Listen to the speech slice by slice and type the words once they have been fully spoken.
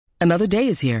Another day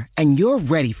is here, and you're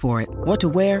ready for it. What to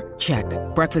wear? Check.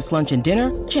 Breakfast, lunch, and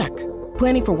dinner? Check.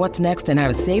 Planning for what's next and how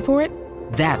to save for it?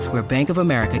 That's where Bank of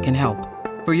America can help.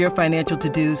 For your financial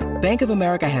to-dos, Bank of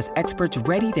America has experts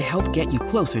ready to help get you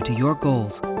closer to your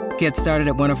goals. Get started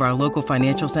at one of our local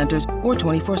financial centers or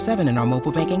 24/7 in our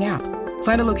mobile banking app.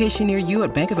 Find a location near you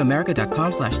at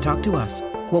bankofamerica.com/talktous.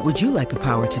 What would you like the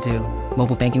power to do?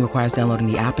 Mobile banking requires downloading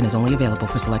the app and is only available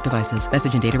for select devices.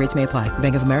 Message and data rates may apply.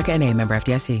 Bank of America N.A., member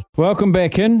FDIC. Welcome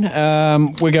back in.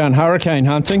 We're going hurricane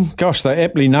hunting. Gosh, they're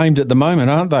aptly named at the moment,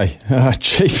 aren't they?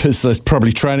 Jeepers, they're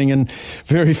probably training in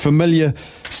very familiar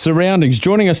surroundings.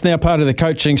 Joining us now, part of the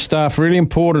coaching staff, really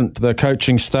important, the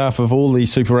coaching staff of all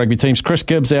these Super Rugby teams. Chris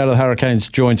Gibbs out of the Hurricanes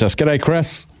joins us. G'day,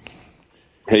 Chris.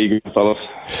 How you going, fellas?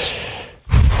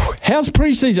 How's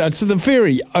pre-season? It's a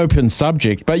very open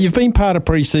subject, but you've been part of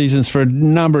pre-seasons for a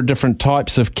number of different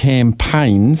types of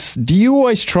campaigns. Do you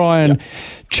always try and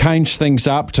change things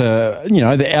up to,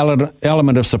 the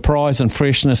element of surprise and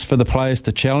freshness for the players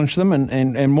to challenge them?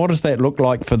 And what does that look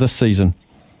like for this season?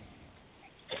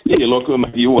 Yeah, look,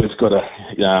 you always got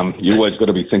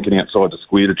to be thinking outside the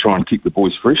square to try and keep the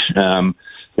boys fresh.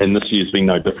 And this year's been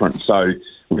no different. So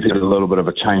we've had a little bit of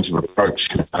a change of approach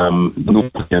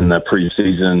in the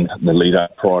pre-season, the lead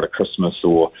up prior to Christmas,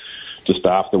 or just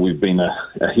after. We've been a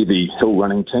heavy hill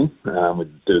running team. We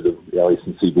do the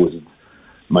S&C boys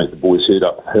make the boys head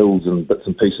up hills and bits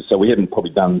and pieces. So we haven't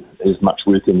probably done as much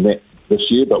work in that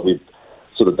this year, but we've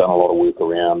sort of done a lot of work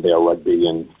around our rugby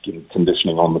and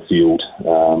conditioning on the field,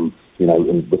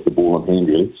 with the ball in hand,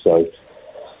 really. So,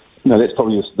 that's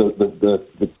probably just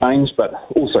the change, but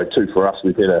also, too, for us,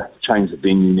 we've had to change the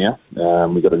venue now.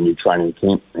 We've got a new training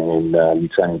camp and new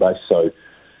training base,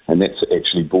 and that's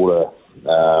actually brought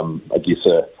a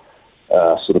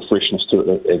sort of freshness to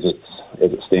it as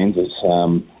it stands. It's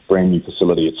brand new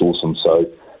facility. It's awesome. So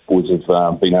boys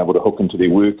have been able to hook into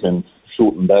their work and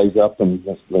shorten days up, and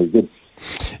that's really good.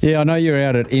 Yeah, I know you're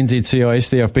out at NZCIS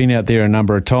there. I've been out there a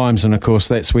number of times, and of course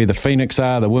that's where the Phoenix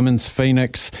are, the women's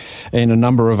Phoenix, and a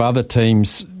number of other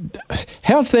teams.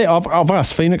 How's that? I've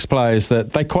asked Phoenix players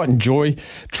that they quite enjoy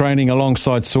training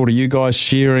alongside sort of you guys,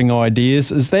 sharing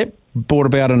ideas. Is that brought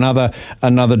about another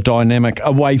dynamic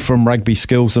away from rugby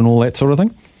skills and all that sort of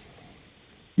thing?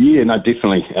 Yeah, no,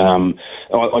 definitely.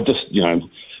 I just,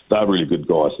 they're really good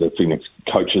guys. The Phoenix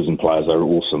coaches and players are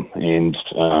awesome. And,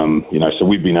 so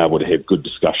we've been able to have good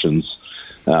discussions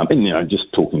and,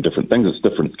 just talking different things. It's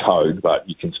different code, but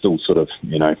you can still sort of,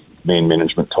 man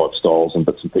management type styles and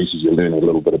bits and pieces. You learn a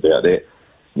little bit about that.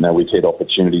 We've had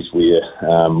opportunities where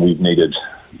we've needed,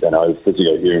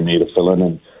 physio here and there to fill in,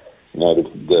 and,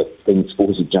 the Phoenix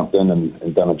boys have jumped in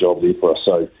and done a job there for us.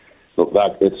 So, look,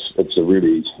 it's a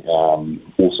really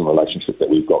awesome relationship that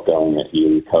we've got going at here.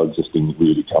 We're coexisting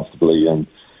really comfortably, and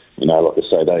like I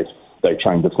say, they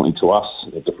train differently to us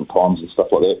at different times and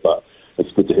stuff like that. But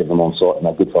it's good to have them on site, and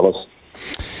they're good fellas.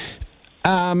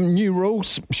 New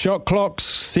rules, shot clocks,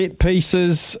 set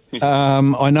pieces.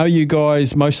 I know you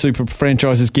guys, most super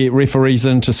franchises get referees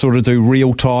in to sort of do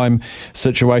real-time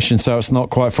situations, so it's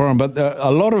not quite foreign. But a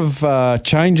lot of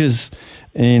changes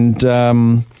and...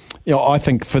 I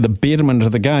think for the betterment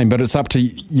of the game, but it's up to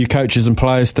you coaches and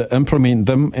players to implement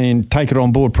them and take it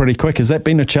on board pretty quick. Has that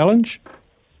been a challenge?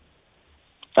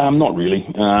 Not really.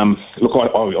 Look,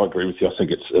 I agree with you. I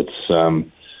think it's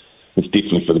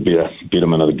definitely for the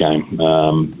betterment of the game.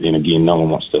 And again, no one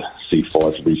wants to see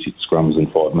 5 reset scrums in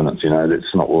 5 minutes.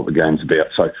 That's not what the game's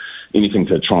about. So anything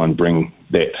to try and bring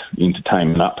that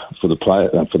entertainment up for the player,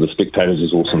 for the spectators,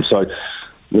 is awesome. So.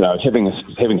 Having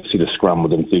to set a scrum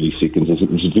within 30 seconds is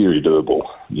very doable,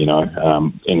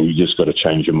 and you just got to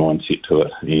change your mindset to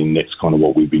it, and that's kind of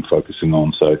what we've been focusing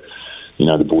on. So,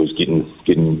 the boys getting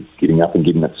up and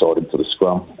getting excited for the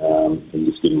scrum, and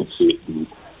just getting it set. And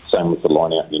same with the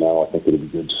line out, I think it'll be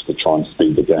good just to try and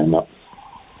speed the game up.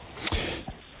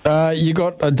 You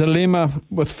got a dilemma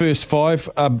with first 5,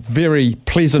 a very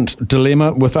pleasant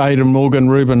dilemma with Aidan Morgan,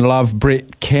 Ruben Love,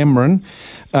 Brett Cameron.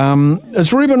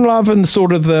 Is Ruben Love in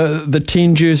sort of the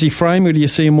 10 jersey frame, or do you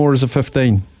see him more as a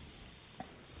 15?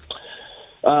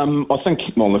 I think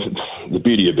the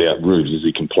beauty about Rubes is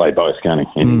he can play both, can't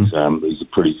he? And he's a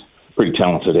pretty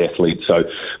talented athlete. So,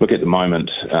 look, at the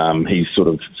moment, he's sort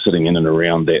of sitting in and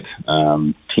around that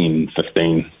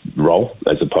 10-15 role,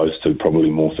 as opposed to probably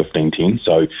more 15-10.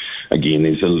 So, again,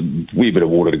 there's a wee bit of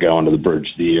water to go under the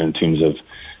bridge there in terms of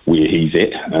where he's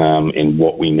at and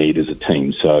what we need as a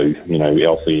team. So,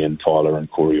 Alfie and Tyler and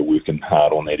Corey are working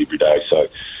hard on that every day. So,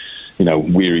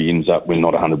 where he ends up, we're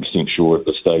not 100% sure at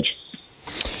this stage.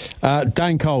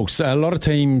 Dane Coles, a lot of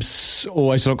teams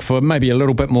always look for maybe a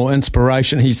little bit more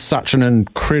inspiration. He's such an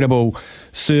incredible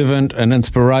servant, an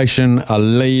inspiration, a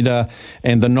leader,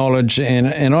 and the knowledge.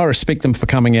 And I respect him for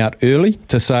coming out early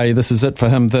to say this is it for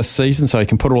him this season, so he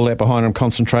can put all that behind him,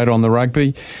 concentrate on the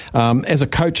rugby. As a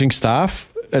coaching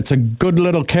staff, it's a good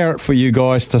little carrot for you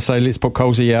guys to say, let's put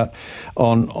Colesy out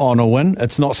on a win.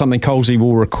 It's not something Colesy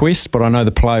will request, but I know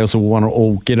the players will want to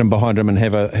all get him behind him and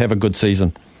have a good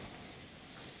season.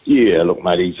 Yeah, look,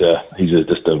 mate, he's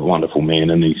just a wonderful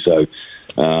man, isn't he? So,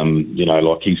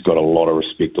 he's got a lot of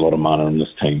respect, a lot of mana in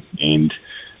this team, and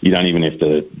we don't even have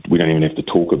to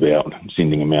talk about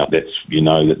sending him out. That's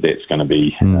going to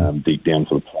be deep down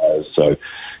for the players. So,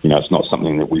 it's not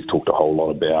something that we've talked a whole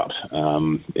lot about.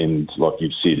 And like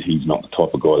you've said, he's not the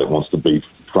type of guy that wants to be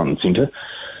front and centre.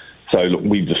 So, look,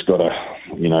 we've just got to,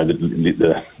 let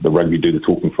the rugby do the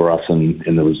talking for us and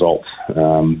the results,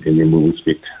 and then we'll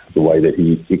respect the way that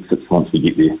he exits once we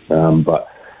get there. But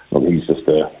look, he's like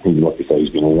you say, he's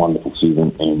been a wonderful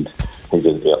servant, and he's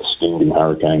an outstanding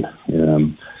Hurricane.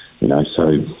 We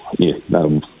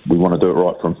want to do it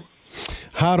right for him.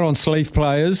 Hard on sleeve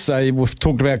players. We've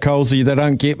talked about Colesy. They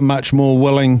don't get much more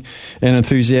willing and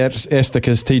enthusiastic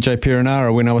as TJ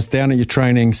Perenara. When I was down at your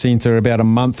training centre about a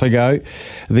month ago,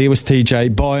 there was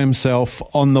TJ by himself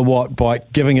on the watt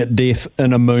bike, giving it death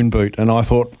in a moon boot. And I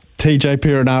thought, TJ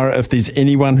Perenara, if there's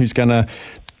anyone who's going to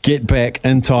get back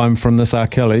in time from this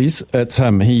Achilles, it's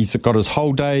him. He's got his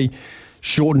whole day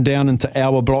shortened down into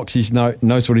hour blocks. He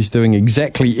knows what he's doing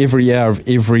exactly every hour of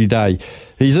every day.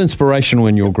 He's inspirational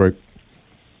in your group.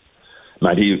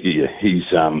 Mate, he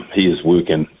is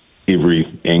working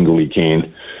every angle he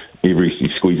can,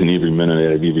 he's squeezing every minute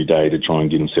out of every day to try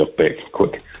and get himself back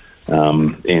quick.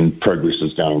 And progress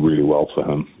is going really well for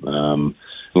him.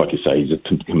 Like you say, he's a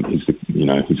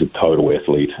total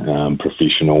athlete,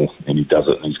 professional, and he does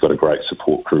it. And he's got a great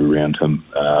support crew around him.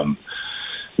 From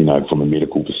a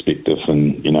medical perspective,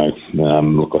 and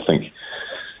look, I think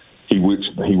he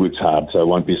works hard. So I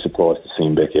won't be surprised to see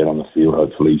him back out on the field,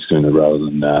 hopefully sooner rather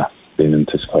than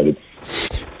anticipated.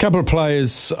 A couple of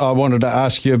players I wanted to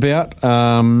ask you about.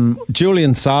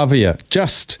 Julian Savea,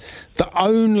 just the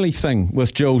only thing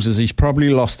with Jules is he's probably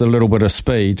lost a little bit of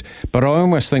speed, but I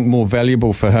almost think more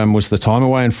valuable for him was the time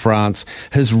away in France.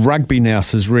 His rugby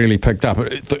nous has really picked up.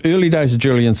 The early days of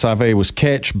Julian Savea was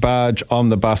catch, barge, on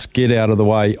the bus, get out of the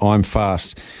way, I'm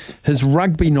fast. His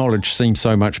rugby knowledge seems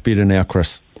so much better now,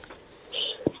 Chris.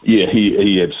 Yeah,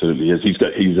 he absolutely is.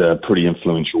 He's a pretty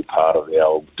influential part of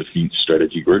our defence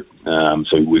strategy group.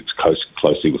 So he works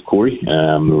closely with Corey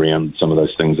around some of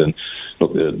those things. And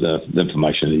look, the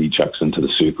information that he chucks into the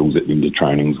circles at the end of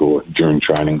trainings or during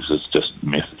trainings is just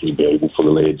massively valuable for the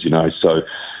lads. So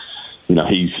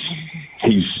he's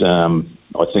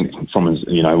I think from his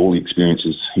all the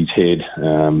experiences he's had,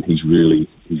 he's really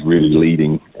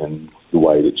leading in the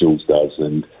way that Jules does,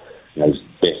 and he's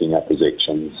backing up his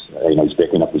actions, he's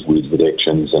backing up his words with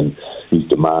actions, and he's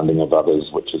demanding of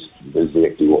others, which is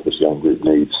exactly what this young group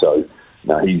needs. So,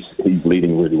 he's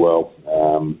leading really well,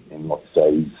 and like I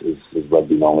say, his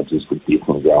rugby knowledge is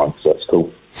definitely growing, so it's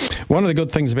cool. One of the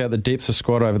good things about the depth of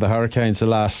squad over the Hurricanes the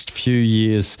last few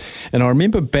years, and I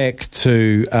remember back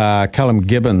to Callum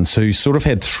Gibbons, who sort of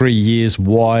had 3 years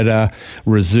wider,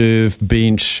 reserve,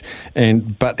 bench,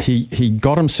 but he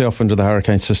got himself into the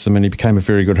Hurricane system and he became a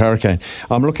very good Hurricane.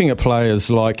 I'm looking at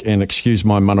players like, and excuse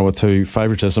my Manawatu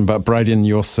favouritism, but Braden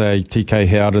Yosei, TK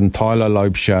Howden, Tyler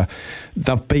Loebscher,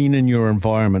 they've been in your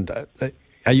environment.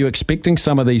 Are you expecting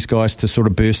some of these guys to sort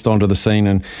of burst onto the scene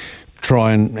and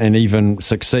try and even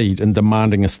succeed in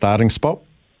demanding a starting spot?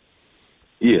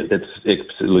 Yeah, that's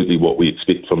absolutely what we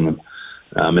expect from them.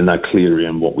 And they're clear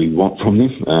around what we want from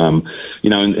them.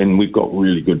 And we've got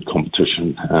really good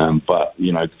competition. But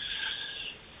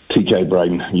TK,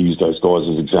 Braden used those guys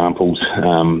as examples.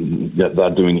 That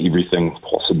they're doing everything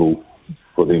possible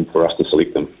for us to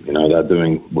select them. They're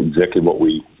doing exactly what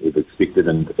we have expected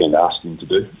and asked them to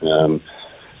do. And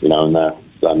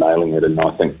they're nailing it. And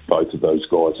I think both of those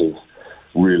guys have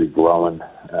really grown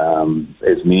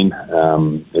as men,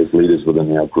 as leaders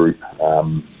within our group,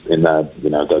 and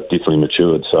they've definitely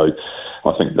matured. So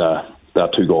I think they're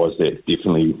two guys that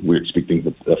definitely we're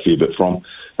expecting a fair bit from.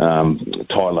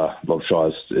 Tyler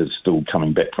Loebscher is still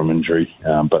coming back from injury,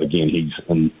 but again he's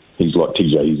like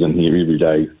TJ. He's in here every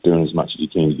day doing as much as he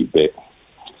can to get back.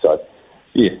 So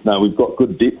we've got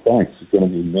good depth. It's going to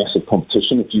be massive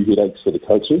competition, a few headaches for the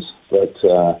coaches, but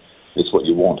it's what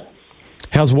you want.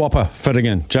 How's Whopper fitting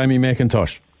in? Jamie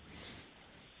McIntosh?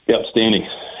 Outstanding.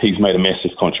 He's made a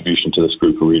massive contribution to this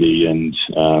group already, and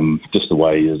just the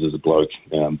way he is as a bloke,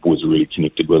 boys are really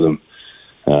connected with him.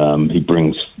 He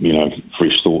brings,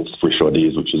 fresh thoughts, fresh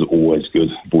ideas, which is always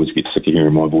good. Boys get sick of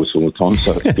hearing my voice all the time,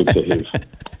 so it's good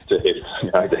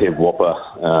to have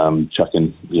Whopper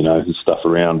chucking, his stuff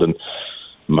around. And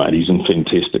mate, he's in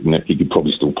fantastic nick. He could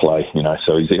probably still play,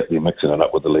 so he's out there mixing it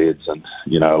up with the lads, and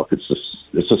it's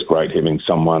just great having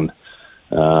someone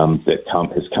that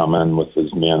has come in with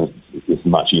as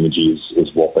much energy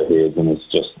as Whopper has, and is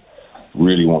just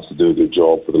really wants to do a good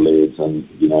job for the lads, and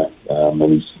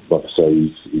and he's, like I say,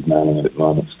 he's nailing it at the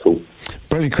moment. It's cool.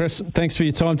 Brilliant, Chris. Thanks for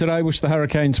your time today. Wish the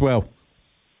Hurricanes well.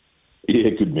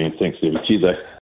 Yeah, good man. Thanks, David. Cheers, eh?